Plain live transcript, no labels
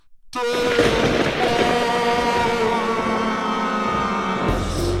Hello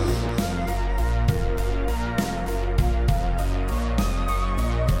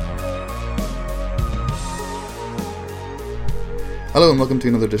and welcome to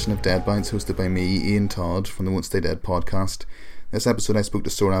another edition of Dead Bites, hosted by me, Ian Todd, from the Won't Stay Dead podcast. This episode I spoke to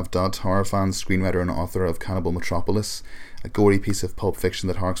Sourav Dutt, horror fan, screenwriter and author of Cannibal Metropolis, a gory piece of pulp fiction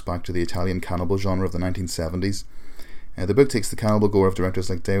that harks back to the Italian cannibal genre of the 1970s. The book takes the cannibal gore of directors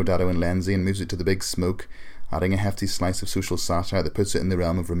like Deodato and Lenzi and moves it to the big smoke, adding a hefty slice of social satire that puts it in the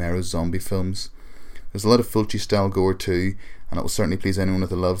realm of Romero's zombie films. There's a lot of Fulci-style gore too, and it will certainly please anyone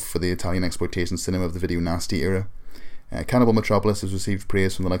with a love for the Italian exploitation cinema of the video nasty era. Cannibal Metropolis has received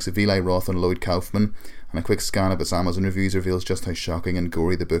praise from the likes of Eli Roth and Lloyd Kaufman, and a quick scan of its Amazon reviews reveals just how shocking and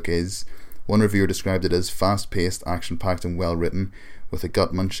gory the book is. One reviewer described it as fast-paced, action-packed and well-written, with a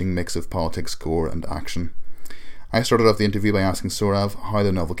gut-munching mix of politics, gore and action. I started off the interview by asking Sourav how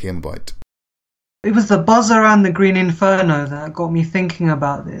the novel came about. It was the buzz around the Green Inferno that got me thinking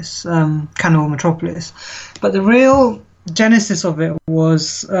about this, Cannibal Metropolis. But the real genesis of it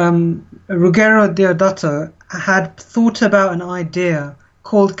was Ruggero Deodato had thought about an idea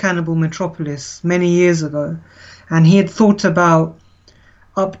called Cannibal Metropolis many years ago, and he had thought about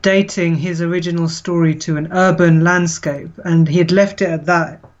updating his original story to an urban landscape, and he had left it at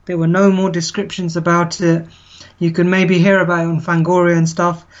that. There were no more descriptions about it. You could maybe hear about it on Fangoria and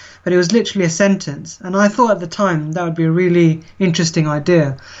stuff, but it was literally a sentence, and I thought at the time that would be a really interesting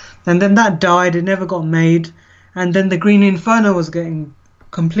idea. And then that died, it never got made, and then the Green Inferno was getting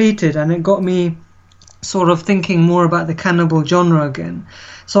completed, and it got me sort of thinking more about the cannibal genre again.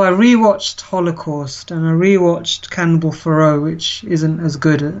 So I rewatched Holocaust and I rewatched Cannibal Ferox, which isn't as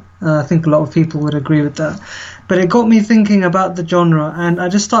good. I think a lot of people would agree with that. But it got me thinking about the genre, and I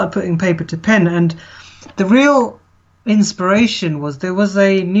just started putting paper to pen. And the real inspiration was there was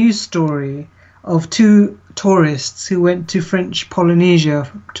a news story of two tourists who went to French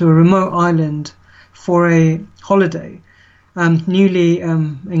Polynesia, to a remote island, for a holiday. Newly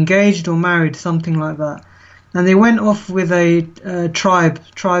engaged or married, something like that, and they went off with a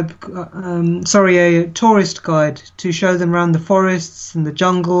tourist guide to show them around the forests and the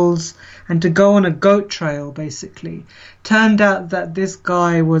jungles and to go on a goat trail. Basically, turned out that this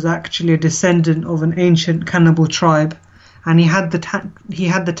guy was actually a descendant of an ancient cannibal tribe, and he had the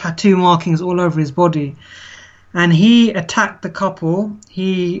tattoo markings all over his body. And he attacked the couple.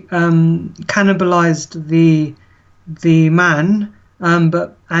 He cannibalized the man,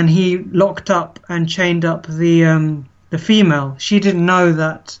 and he locked up and chained up the female. She didn't know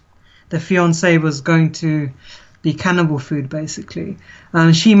that the fiancé was going to be cannibal food, basically.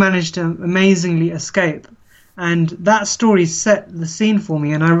 She managed to amazingly escape, and that story set the scene for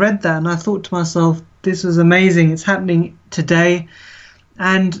me. And I read that and I thought to myself, this was amazing. It's happening today.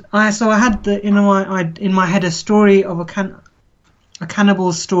 And I had in my head a story of a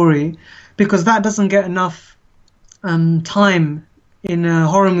cannibal story, because that doesn't get enough time in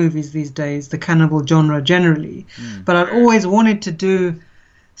horror movies these days, the cannibal genre generally. But I'd always wanted to do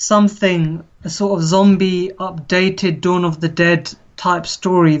something, a sort of zombie updated Dawn of the Dead type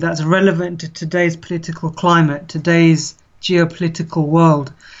story that's relevant to today's political climate, today's geopolitical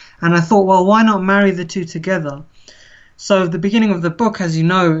world. And I thought, well, why not marry the two together? So the beginning of the book, as you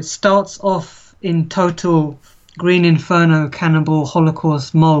know, starts off in total Green Inferno, cannibal,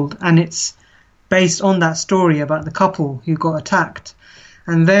 Holocaust mold, and it's based on that story about the couple who got attacked.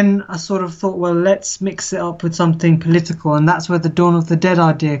 And then I sort of thought, well, let's mix it up with something political, and that's where the Dawn of the Dead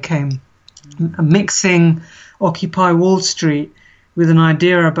idea came. Mixing Occupy Wall Street with an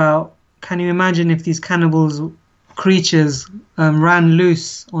idea about, can you imagine if these cannibals creatures ran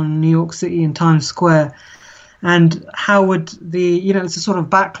loose on New York City in Times Square, and how would it's a sort of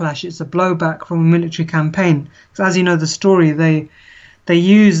backlash, it's a blowback from a military campaign. So as you know the story, they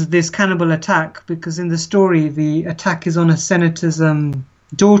use this cannibal attack because in the story the attack is on a senator's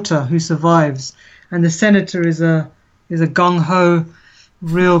daughter who survives, and the senator is a gung-ho,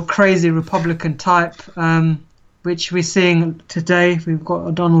 real crazy Republican type, which we're seeing today. We've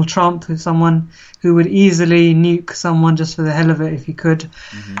got Donald Trump, who's someone who would easily nuke someone just for the hell of it if he could.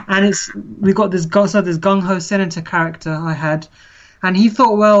 And we've got this gung-ho senator character I had, and he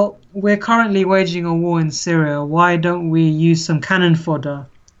thought, well, we're currently waging a war in Syria. Why don't we use some cannon fodder?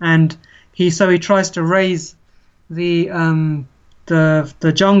 And he tries to raise the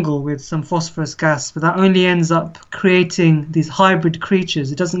jungle with some phosphorus gas, but that only ends up creating these hybrid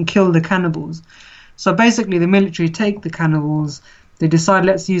creatures. It doesn't kill the cannibals. So basically, the military take the cannibals. They decide,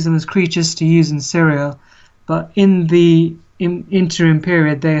 let's use them as creatures to use in Syria. But in the interim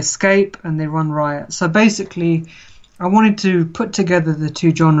period, they escape and they run riot. So basically, I wanted to put together the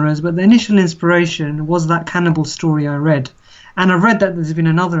two genres, but the initial inspiration was that cannibal story I read. And I read that there's been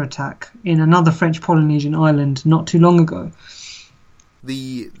another attack in another French Polynesian island not too long ago.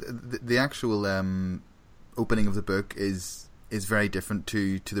 The actual opening of the book is very different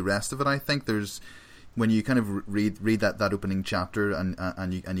to the rest of it. I think there's, when you kind of read that opening chapter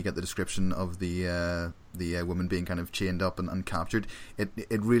and you get the description of the woman being kind of chained up and captured,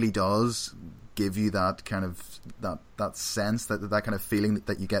 it really does give you that kind of that sense, that kind of feeling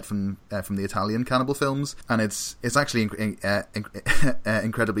that you get from the Italian cannibal films, and it's actually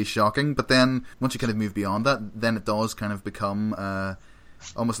incredibly shocking. But then once you kind of move beyond that, then it does kind of become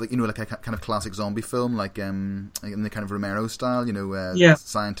almost like, like a kind of classic zombie film, like in the kind of Romero style,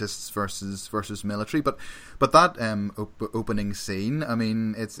 scientists versus military. But that opening scene, I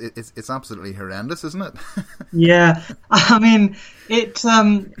mean, it's absolutely horrendous, isn't it? Yeah, I mean, it.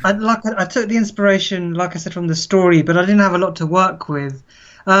 I took the inspiration, like I said, from the story, but I didn't have a lot to work with.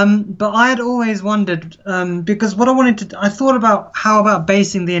 But I had always wondered, because what I thought about how about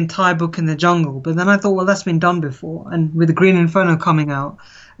basing the entire book in the jungle, but then I thought, well, that's been done before, and with the Green Inferno coming out,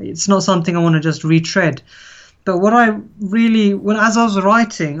 it's not something I want to just retread. But what I really, as I was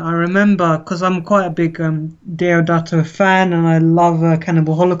writing, I remember, because I'm quite a big Deodato fan, and I love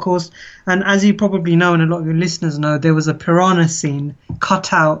Cannibal Holocaust, and as you probably know, and a lot of your listeners know, there was a piranha scene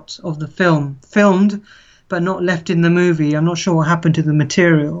cut out of the film, filmed, but not left in the movie. I'm not sure what happened to the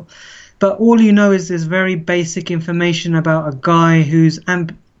material. But all you know is this very basic information about a guy who's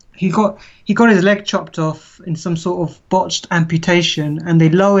he got his leg chopped off in some sort of botched amputation, and they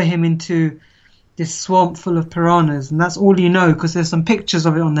lower him into this swamp full of piranhas, and that's all you know, because there's some pictures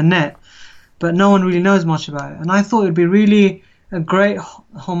of it on the net, but no one really knows much about it. And I thought it'd be really a great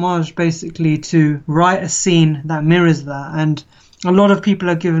homage, basically, to write a scene that mirrors that, and a lot of people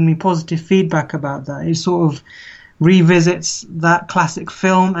have given me positive feedback about that. It sort of revisits that classic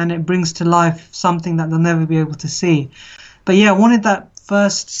film, and it brings to life something that they'll never be able to see. But yeah, I wanted that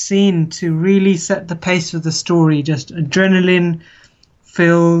first scene to really set the pace for the story, just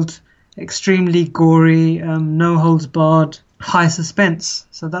adrenaline-filled, extremely gory, no holds barred, high suspense.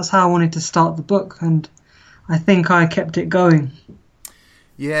 So that's how I wanted to start the book, and I think I kept it going.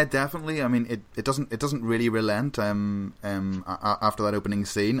 Yeah, definitely. I mean, it doesn't really relent after that opening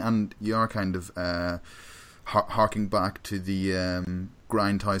scene, and you are kind of harking back to the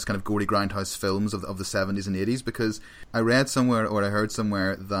grindhouse, kind of gory grindhouse films of the 70s and 80s, because I read somewhere, or I heard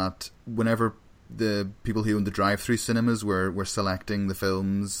somewhere, that whenever the people who owned the drive-through cinemas were selecting the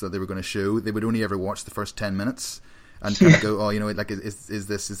films that they were going to show, they would only ever watch the first 10 minutes and kind of go, oh, like, is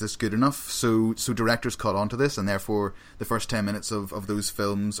this good enough? So directors caught on to this, and therefore the first 10 minutes of those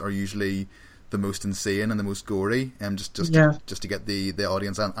films are usually the most insane and the most gory, just to get the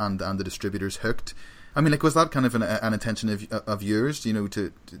audience and the distributors hooked. I mean, like, was that kind of an intention of yours?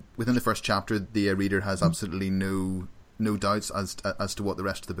 To within the first chapter, the reader has absolutely no doubts as to what the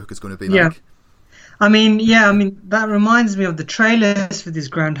rest of the book is going to be like. I mean, that reminds me of the trailers for these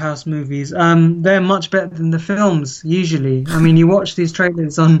Grindhouse movies. They're much better than the films, usually. I mean, you watch these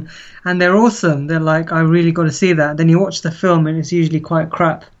trailers and they're awesome. They're like, I really got to see that. Then you watch the film and it's usually quite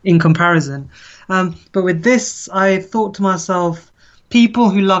crap in comparison. But with this, I thought to myself, people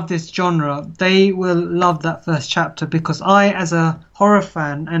who love this genre, they will love that first chapter, because I, as a horror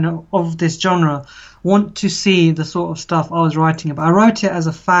fan and of this genre, want to see the sort of stuff I was writing about. I wrote it as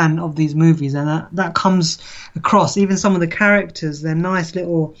a fan of these movies, and that comes across. Even some of the characters, they're nice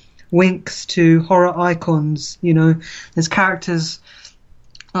little winks to horror icons. There's characters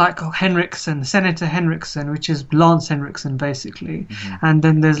like Senator Henriksen, which is Lance Henriksen, basically. Mm-hmm. And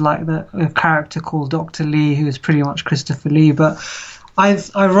then there's like a character called Dr. Lee, who is pretty much Christopher Lee. But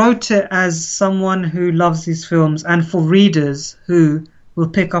I wrote it as someone who loves these films, and for readers who will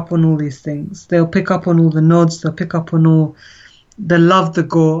pick up on all these things. They'll pick up on all the nods, they'll pick up on all the love, the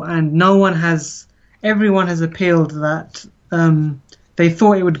gore, and everyone has appealed that they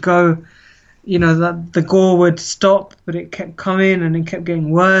thought it would go, that the gore would stop, but it kept coming and it kept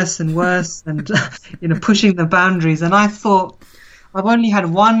getting worse and worse and, pushing the boundaries. And I thought, I've only had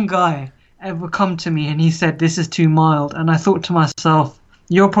one guy ever come to me and he said, this is too mild. And I thought to myself,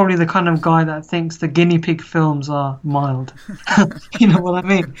 you're probably the kind of guy that thinks the guinea pig films are mild. You know what I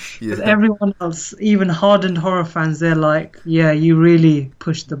mean? Because everyone else, even hardened horror fans, they're like, yeah, you really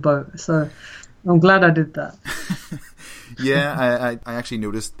pushed the boat. So I'm glad I did that. Yeah, I actually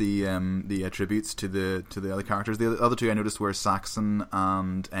noticed the tributes to the other characters. The other two I noticed were Saxon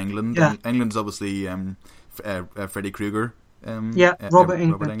and Englund. Yeah. Englund's obviously Freddy Krueger. Robert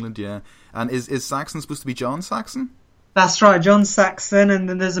Englund. Robert Englund, yeah. And is Saxon supposed to be John Saxon? That's right, John Saxon, and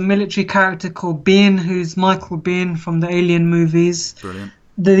then there's a military character called Biehn, who's Michael Biehn from the Alien movies. Brilliant.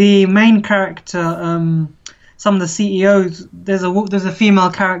 The main character, some of the CEOs, there's a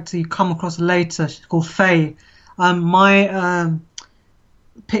female character you come across later. She's called Faye. My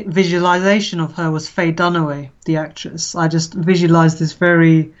visualization of her was Faye Dunaway, the actress. I just visualized this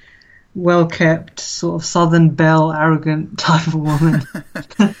very well-kept, sort of Southern belle, arrogant type of woman.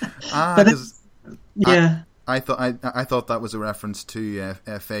 Yeah. I thought that was a reference to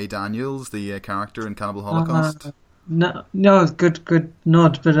Faye Daniels, the character in Cannibal Holocaust. No, good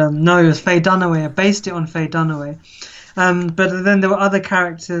nod, but no, it was Faye Dunaway. I based it on Faye Dunaway. But then there were other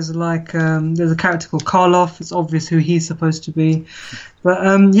characters, like there's a character called Karloff. It's obvious who he's supposed to be.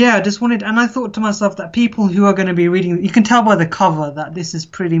 But yeah, I just wanted, and I thought to myself that people who are going to be reading, you can tell by the cover that this is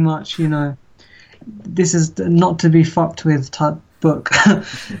pretty much, this is not to be fucked with type book.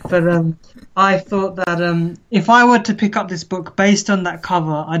 But I thought that if I were to pick up this book based on that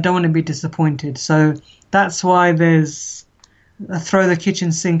cover, I don't want to be disappointed. So that's why there's I throw the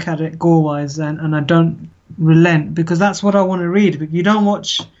kitchen sink at it gore-wise, and I don't relent, because that's what I want to read. But you don't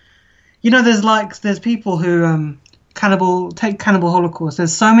watch, there's people who Cannibal Holocaust.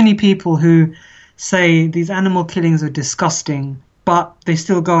 There's so many people who say these animal killings are disgusting, but they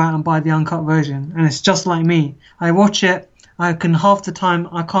still go out and buy the uncut version. And it's just like me. I watch it. Half the time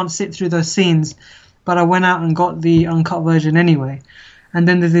I can't sit through those scenes, but I went out and got the uncut version anyway. And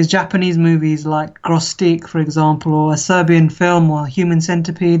then there's these Japanese movies like Grostik, for example, or a Serbian film, or Human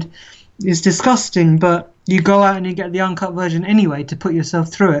Centipede. It's disgusting, but you go out and you get the uncut version anyway to put yourself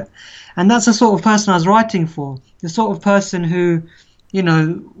through it. And that's the sort of person I was writing for. The sort of person who,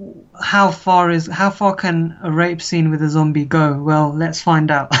 how far can a rape scene with a zombie go? Well, let's find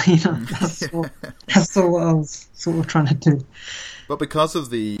out. That's what I was sort of trying to do. But because of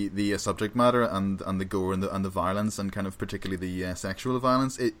the subject matter and the gore and the violence, and kind of particularly the sexual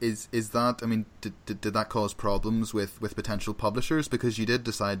violence, is that, I mean, did that cause problems with potential publishers, because you did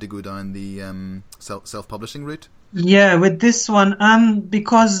decide to go down the self-publishing route? Yeah, with this one,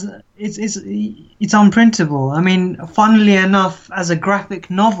 because it's unprintable. I mean, funnily enough, as a graphic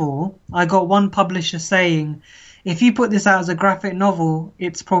novel, I got one publisher saying, if you put this out as a graphic novel,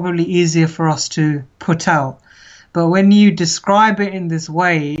 it's probably easier for us to put out. But when you describe it in this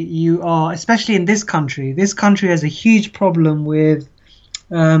way, you are, especially in this country has a huge problem with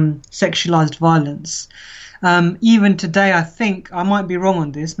sexualized violence. Even today, I think, I might be wrong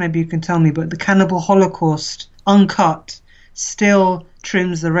on this, maybe you can tell me, but the Cannibal Holocaust uncut still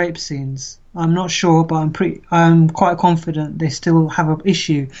trims the rape scenes. I'm not sure, but I'm quite confident they still have an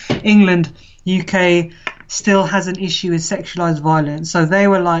issue. England, UK still has an issue with sexualized violence. So they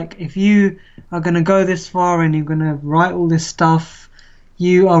were like, if you are going to go this far and you're going to write all this stuff,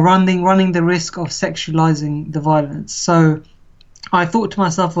 you are running the risk of sexualizing the violence. So I thought to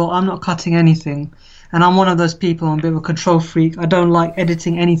myself, well, I'm not cutting anything. And I'm one of those people, I'm a bit of a control freak. I don't like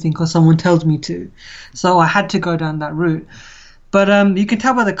editing anything because someone tells me to. So I had to go down that route. But you can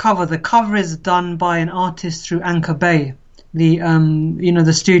tell by the cover. The cover is done by an artist through Anchor Bay,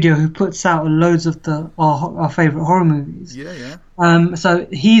 the studio who puts out loads of our favorite horror movies. Yeah. So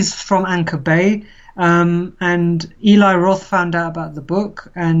he's from Anchor Bay, and Eli Roth found out about the book,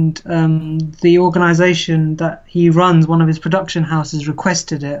 and the organization that he runs, one of his production houses,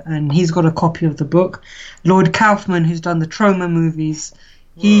 requested it, and he's got a copy of the book. Lloyd Kaufman, who's done the Troma movies,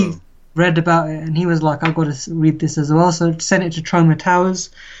 he read about it, and he was like, I've got to read this as well, so sent it to Troma Towers.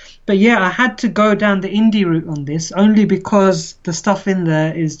 But yeah, I had to go down the indie route on this, only because the stuff in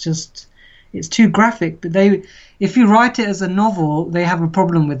there is just, it's too graphic. But if you write it as a novel, they have a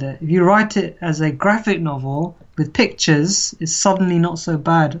problem with it. If you write it as a graphic novel with pictures, it's suddenly not so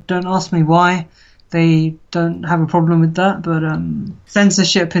bad. Don't ask me why they don't have a problem with that, but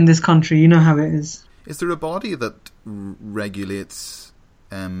censorship in this country, you know how it is. Is there a body that regulates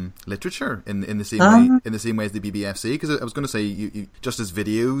literature in the same way as the BBFC? Because I was going to say, you just as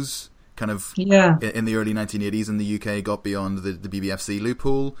videos kind of in the early 1980s in the UK got beyond the BBFC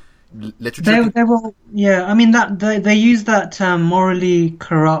loophole, literature. They will, yeah. I mean that they use that term morally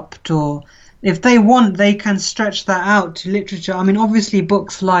corrupt, or if they want, they can stretch that out to literature. I mean, obviously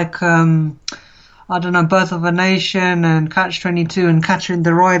books like I don't know, Birth of a Nation and Catch-22 and Catcher in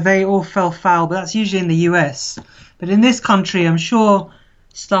the Rye, they all fell foul, but that's usually in the US. But in this country, I'm sure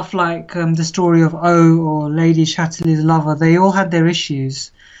stuff like The Story of O or Lady Chatterley's Lover, they all had their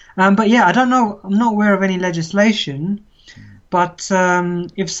issues. But yeah, I don't know, I'm not aware of any legislation, but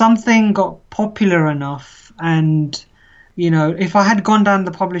if something got popular enough, and if I had gone down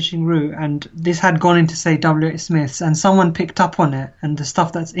the publishing route and this had gone into, say, W.H. Smith's, and someone picked up on it and the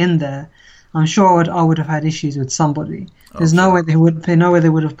stuff that's in there, I'm sure I would have had issues with somebody. There's no sure. way they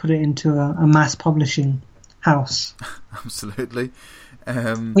would have put it into a mass publishing house. Absolutely.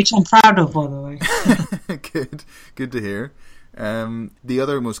 Which I'm proud of, by the way. Good to hear. The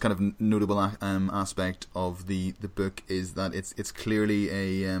other most kind of notable aspect of the book is that it's clearly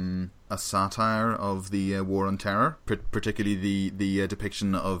a satire of the War on Terror, particularly the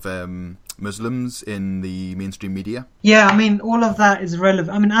depiction of Muslims in the mainstream media. Yeah, I mean, all of that is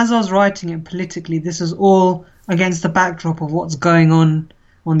relevant. I mean, as I was writing it politically, this is all against the backdrop of what's going on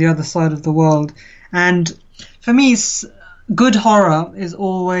the other side of the world. And for me, good horror is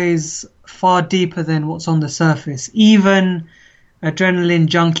always far deeper than what's on the surface. Even adrenaline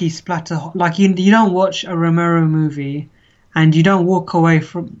junkie splatter, like you don't watch a Romero movie and you don't walk away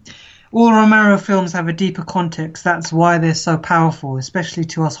from... All Romero films have a deeper context. That's why they're so powerful, especially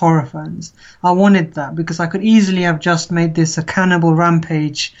to us horror fans. I wanted that because I could easily have just made this a cannibal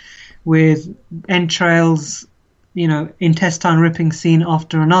rampage with entrails, intestine ripping scene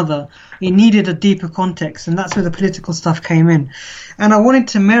after another. It needed a deeper context, and that's where the political stuff came in. And I wanted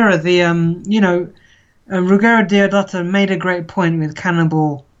to mirror the, Ruggero Deodato made a great point with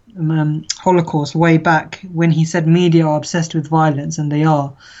Cannibal Holocaust way back when he said media are obsessed with violence, and they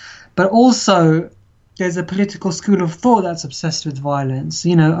are. But also, there's a political school of thought that's obsessed with violence.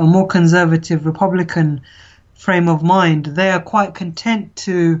 A more conservative Republican frame of mind. They are quite content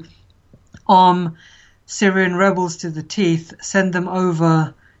to arm Syrian rebels to the teeth, send them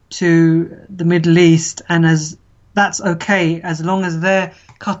over to the Middle East, and that's okay as long as they're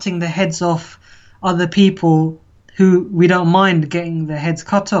cutting the heads off other people who we don't mind getting their heads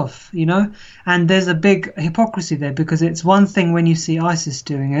cut off, And there's a big hypocrisy there, because it's one thing when you see ISIS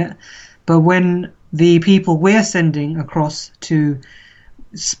doing it, but when the people we're sending across to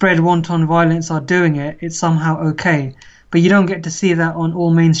spread wanton violence are doing it, it's somehow okay. But you don't get to see that on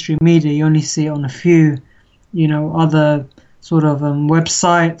all mainstream media. You only see it on a few, other sort of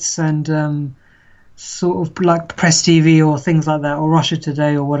websites and sort of like Press TV or things like that, or Russia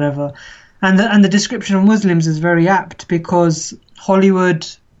Today or whatever. And the description of Muslims is very apt, because Hollywood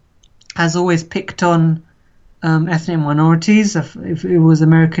has always picked on ethnic minorities. If it was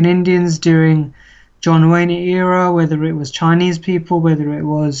American Indians during John Wayne era, whether it was Chinese people, whether it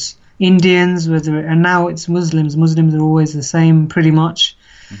was Indians, and now it's Muslims. Muslims are always the same, pretty much.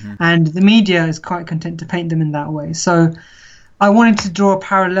 Mm-hmm. And the media is quite content to paint them in that way. So I wanted to draw a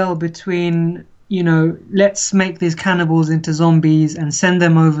parallel between, let's make these cannibals into zombies and send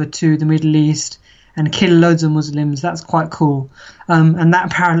them over to the Middle East and kill loads of Muslims. That's quite cool. And that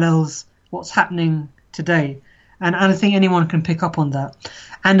parallels what's happening today. And I don't think anyone can pick up on that.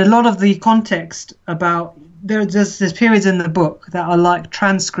 And a lot of the context about... There's periods in the book that are like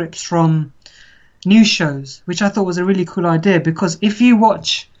transcripts from news shows, which I thought was a really cool idea, because if you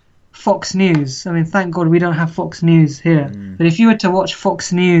watch Fox News, I mean, thank God we don't have Fox News here, but if you were to watch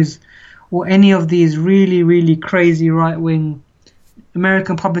Fox News or any of these really, really crazy right-wing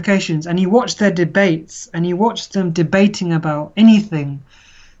American publications, and you watch their debates, and you watch them debating about anything,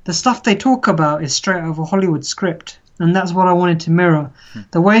 the stuff they talk about is straight out of a Hollywood script. And that's what I wanted to mirror.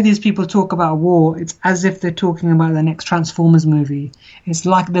 The way these people talk about war, it's as if they're talking about the next Transformers movie. It's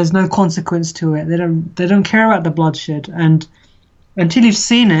like there's no consequence to it. They don't care about the bloodshed. And until you've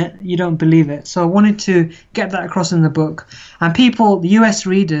seen it, you don't believe it. So I wanted to get that across in the book. And people, the US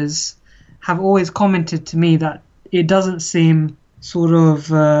readers, have always commented to me that it doesn't seem sort of...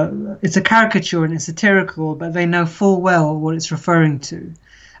 it's a caricature and it's satirical, but they know full well what it's referring to.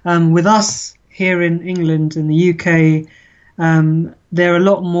 With us... Here in England, in the UK, they're a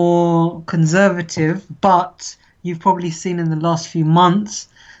lot more conservative, but you've probably seen in the last few months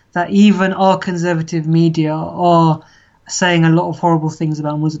that even our conservative media are saying a lot of horrible things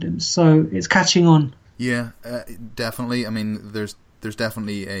about Muslims. So it's catching on. Yeah, definitely. I mean, there's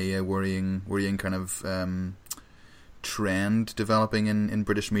definitely a worrying kind of trend developing in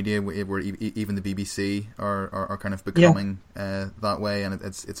British media, where even the BBC are kind of becoming that way, and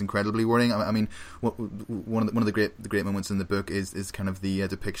it's incredibly worrying. I mean, one of the great moments in the book is kind of the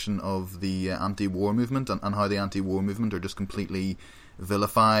depiction of the anti-war movement and how the anti-war movement are just completely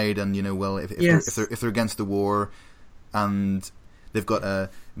vilified, and if they're against the war and they've got a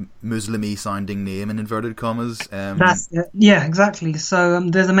Muslimy sounding name in inverted commas. That's it. Yeah, exactly. So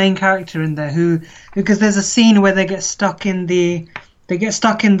there's a main character in there because there's a scene where they get stuck in the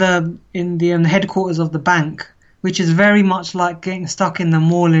headquarters of the bank, which is very much like getting stuck in the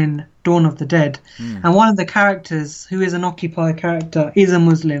mall in Dawn of the Dead. And one of the characters, who is an Occupy character, is a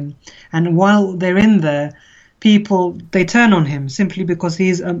Muslim. And while they're in there, they turn on him simply because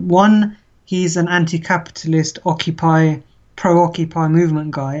he's an anti-capitalist Occupy pro-Occupy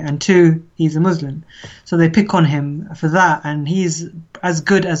movement guy, and 2, he's a Muslim. So they pick on him for that, and he's as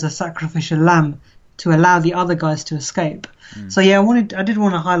good as a sacrificial lamb to allow the other guys to escape. So yeah, I did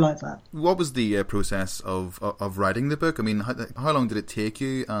want to highlight that. What was the process of writing the book? I mean, how long did it take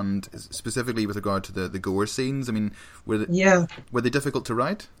you? And specifically with regard to the gore scenes, I mean, were they difficult to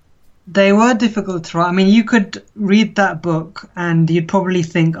write? They were difficult to write. I mean, you could read that book and you'd probably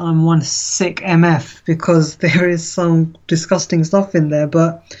think I'm one sick MF because there is some disgusting stuff in there.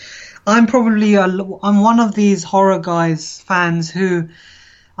 But I'm one of these horror guys fans who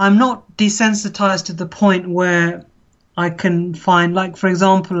I'm not desensitized to the point where I can find, like, for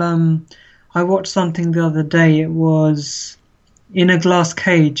example, I watched something the other day. It was In a Glass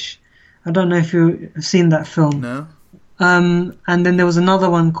Cage. I don't know if you've seen that film. No. And then there was another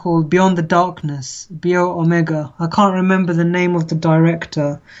one called Beyond the Darkness, Bio Omega. I can't remember the name of the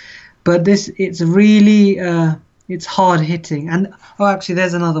director, but it's really, it's hard hitting. And, actually,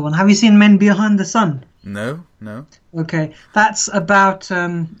 there's another one. Have you seen Men Behind the Sun? No. Okay. That's about,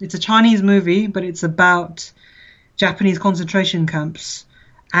 it's a Chinese movie, but it's about Japanese concentration camps.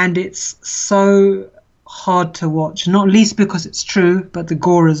 And it's so hard to watch, not least because it's true, but the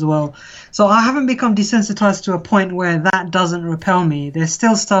gore as well. So I haven't become desensitized to a point where that doesn't repel me. There's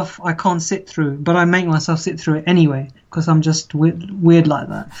still stuff I can't sit through, but I make myself sit through it anyway because I'm just weird like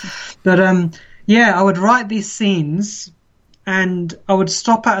that. But yeah, I would write these scenes and I would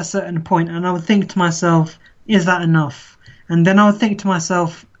stop at a certain point and I would think to myself, is that enough? And then I would think to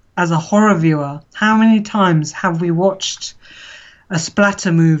myself, as a horror viewer, how many times have we watched a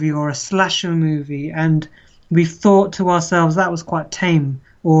splatter movie or a slasher movie and we thought to ourselves that was quite tame,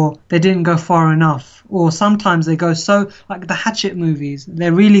 or they didn't go far enough, or sometimes they go so, like the Hatchet movies,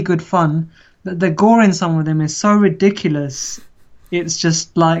 they're really good fun, but the gore in some of them is so ridiculous, it's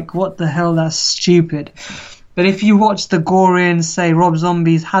just like, what the hell, that's stupid. But if you watch the gore in, say, Rob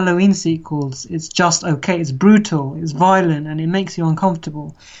Zombie's Halloween sequels, it's just okay, it's brutal, it's violent, and it makes you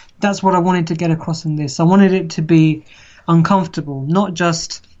uncomfortable. That's what I wanted to get across in this. I wanted it to be uncomfortable, not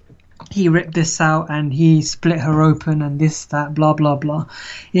just he ripped this out and he split her open and this, that, blah, blah, blah.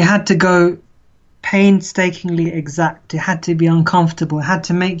 It had to go painstakingly exact. It had to be uncomfortable. It had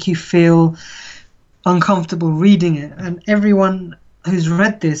to make you feel uncomfortable reading it. And everyone who's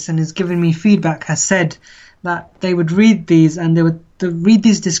read this and has given me feedback has said that they would read these and they would read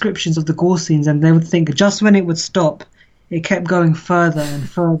these descriptions of the gore scenes and they would think just when it would stop, it kept going further and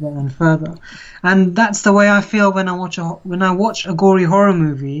further and further. And that's the way I feel when I watch a gory horror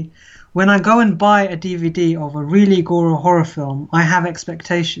movie. When I go and buy a DVD of a really gory horror film, I have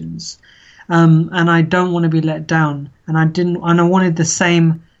expectations. And I don't want to be let down. And I wanted the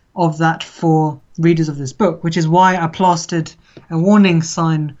same of that for readers of this book, which is why I plastered a warning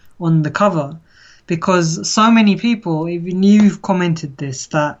sign on the cover. Because so many people, even you've commented this,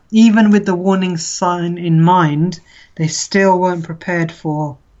 that even with the warning sign in mind, they still weren't prepared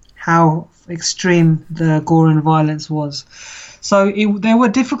for how extreme the gore and violence was. So they were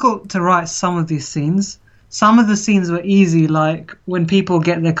difficult to write, some of these scenes. Some of the scenes were easy, like when people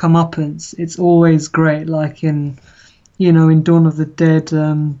get their comeuppance, it's always great, like in Dawn of the Dead.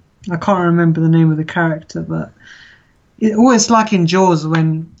 I can't remember the name of the character, but it's always like in Jaws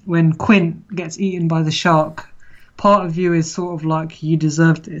when Quint gets eaten by the shark. Part of you is sort of like, you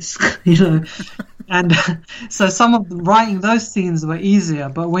deserve this, And so some of writing those scenes were easier,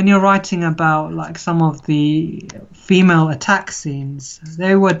 but when you're writing about like some of the female attack scenes,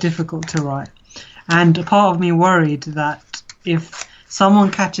 they were difficult to write. And a part of me worried that if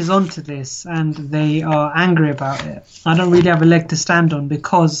someone catches on to this and they are angry about it, I don't really have a leg to stand on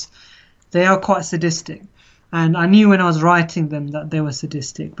because they are quite sadistic. And I knew when I was writing them that they were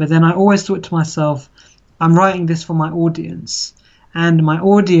sadistic, but then I always thought to myself, I'm writing this for my audience, and my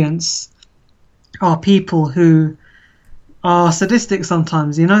audience are people who are sadistic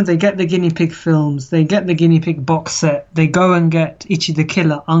sometimes. They get the guinea pig films, they get the guinea pig box set, they go and get Ichi the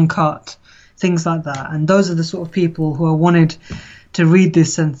Killer uncut, things like that. And those are the sort of people who I wanted to read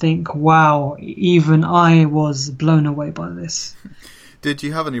this and think, wow, even I was blown away by this. Did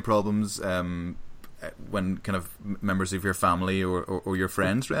you have any problems when kind of members of your family or your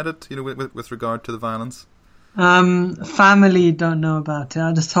friends read it, with regard to the violence? Family don't know about it.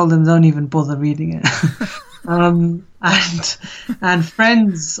 I just told them don't even bother reading it. And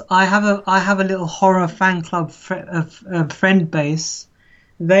friends, I have a little horror fan club friend base.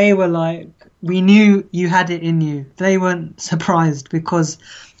 They were like, we knew you had it in you. They weren't surprised because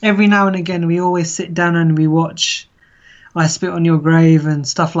every now and again we always sit down and we watch I Spit on Your Grave and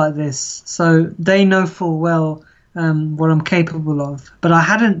stuff like this. So they know full well what I'm capable of. But I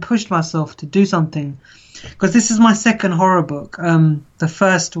hadn't pushed myself to do something, because this is my second horror book. The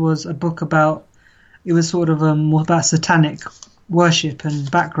first was a book about, it was sort of more about satanic worship and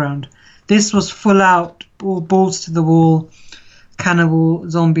background. This was full out, balls to the wall, cannibal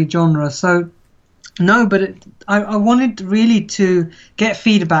zombie genre. So no, but I wanted really to get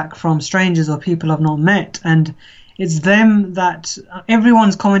feedback from strangers or people I've not met, and it's them that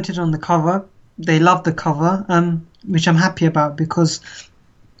everyone's commented on the cover. They love the cover, which I'm happy about, because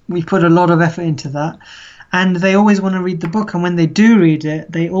we put a lot of effort into that. And they always want to read the book, and when they do read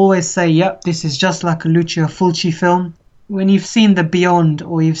it, they always say, yep, this is just like a Lucio Fulci film. When you've seen The Beyond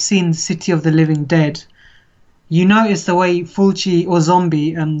or you've seen City of the Living Dead, you notice the way Fulci, or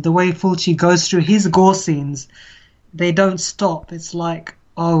Zombie, the way Fulci goes through his gore scenes, they don't stop. It's like,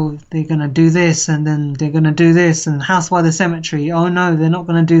 oh, they're going to do this, and then they're going to do this, and House by the Cemetery, oh no, they're not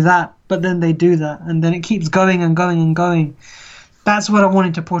going to do that, but then they do that, and then it keeps going and going and going. That's what I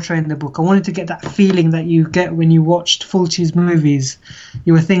wanted to portray in the book. I wanted to get that feeling that you get when you watched Fulci's movies.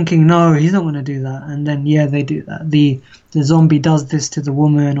 You were thinking, no, he's not going to do that. And then, yeah, they do that. The zombie does this to the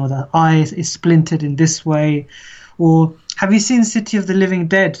woman, or the eye is splintered in this way. Or have you seen City of the Living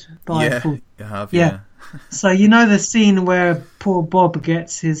Dead? Yeah, I have, yeah. So you know the scene where poor Bob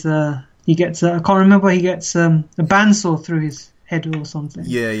gets his, I can't remember, he gets a bandsaw through his head or something.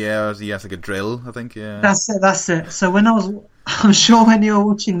 Yeah, he has like a drill, I think, yeah. That's it. So I'm sure when you were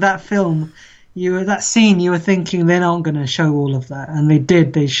watching that film, you were thinking they're not going to show all of that, and they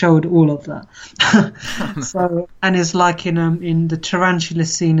did. They showed all of that. So, and it's like in the tarantula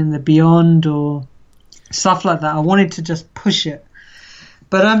scene in The Beyond or stuff like that. I wanted to just push it.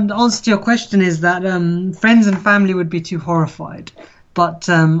 But the answer to your question is that friends and family would be too horrified. But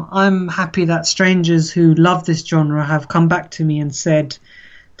I'm happy that strangers who love this genre have come back to me and said,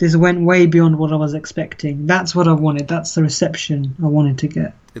 this went way beyond what I was expecting. That's what I wanted. That's the reception I wanted to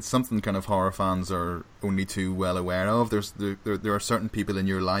get. It's something kind of horror fans are only too well aware of. There are certain people in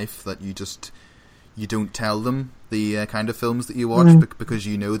your life that you don't tell them the kind of films that you watch because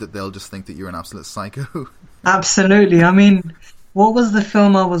you know that they'll just think that you're an absolute psycho. Absolutely. I mean, what was the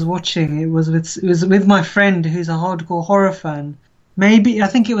film I was watching? It was with my friend who's a hardcore horror fan. Maybe, I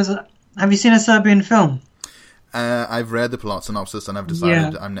think it was. Have you seen a Serbian film? I've read the plot synopsis and I've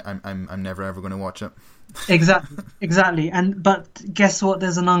decided I'm never ever going to watch it. Exactly. But guess what?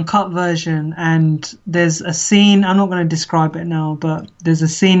 There's an uncut version, and there's a scene. I'm not going to describe it now, but there's a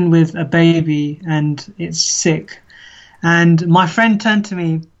scene with a baby, and it's sick. And my friend turned to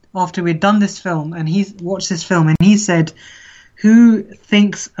me after we'd done this film, and he watched this film, and he said, "Who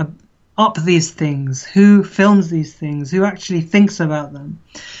thinks up these things? Who films these things? Who actually thinks about them?"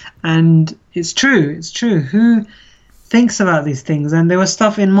 And it's true. Who thinks about these things? And there was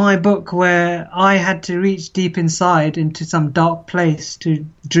stuff in my book where I had to reach deep inside into some dark place to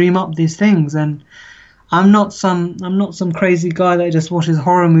dream up these things. And I'm not some crazy guy that just watches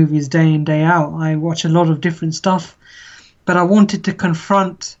horror movies day in, day out. I watch a lot of different stuff, but I wanted to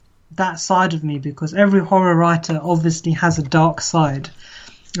confront that side of me, because every horror writer obviously has a dark side,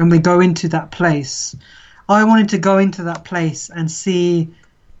 and we go into that place. I wanted to go into that place and see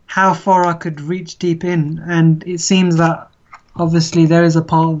how far I could reach deep in, and it seems that obviously there is a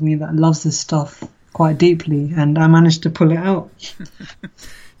part of me that loves this stuff quite deeply, and I managed to pull it out.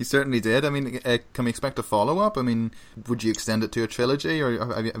 You certainly did. I mean, can we expect a follow-up? I mean, would you extend it to a trilogy,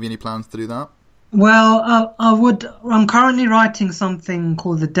 or have you any plans to do that? Well, I would. I'm currently writing something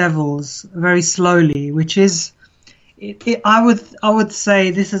called The Devils, very slowly, which is, I would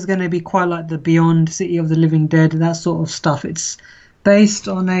say this is going to be quite like The Beyond, City of the Living Dead, that sort of stuff. It's based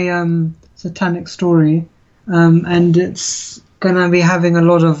on a satanic story, and it's going to be having a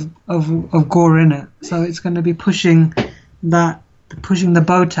lot of gore in it. So it's going to be pushing the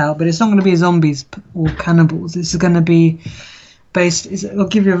boat out, but it's not going to be zombies or cannibals. It's going to be based. I'll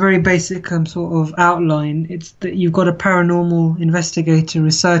give you a very basic sort of outline. It's that you've got a paranormal investigator,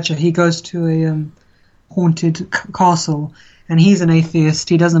 researcher. He goes to a haunted castle, and he's an atheist.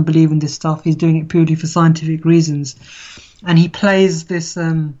 He doesn't believe in this stuff. He's doing it purely for scientific reasons. And he plays this,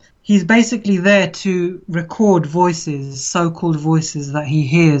 he's basically there to record voices, so-called voices that he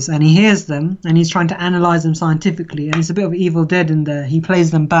hears, and he hears them, and he's trying to analyze them scientifically, and it's a bit of Evil Dead in there. He plays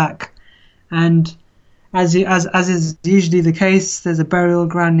them back, and as is usually the case, there's a burial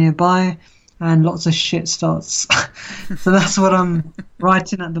ground nearby, and lots of shit starts. So that's what I'm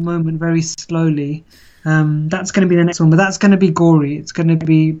writing at the moment, very slowly. That's going to be the next one, but that's going to be gory. It's going to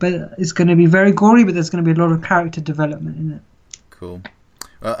be very gory, but there's going to be a lot of character development in it. Cool.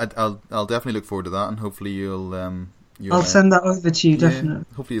 Well, I'll definitely look forward to that, and hopefully you'll I'll send that over to you, definitely.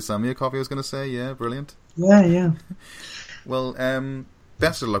 Hopefully you send me a copy, I was going to say. Yeah, brilliant. Yeah. Well,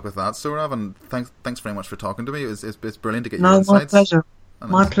 best of luck with that, Sourav, and thanks very much for talking to me. It's brilliant to get your insights.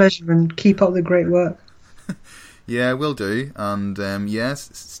 My pleasure, and keep up the great work. Yeah, will do, and yes,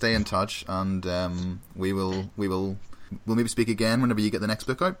 stay in touch, and we'll maybe speak again whenever you get the next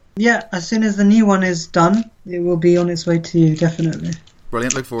book out. Yeah, as soon as the new one is done, it will be on its way to you, definitely.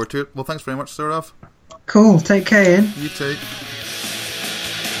 Brilliant, look forward to it. Well, thanks very much, Sourav. Cool, take care, Ian. You too.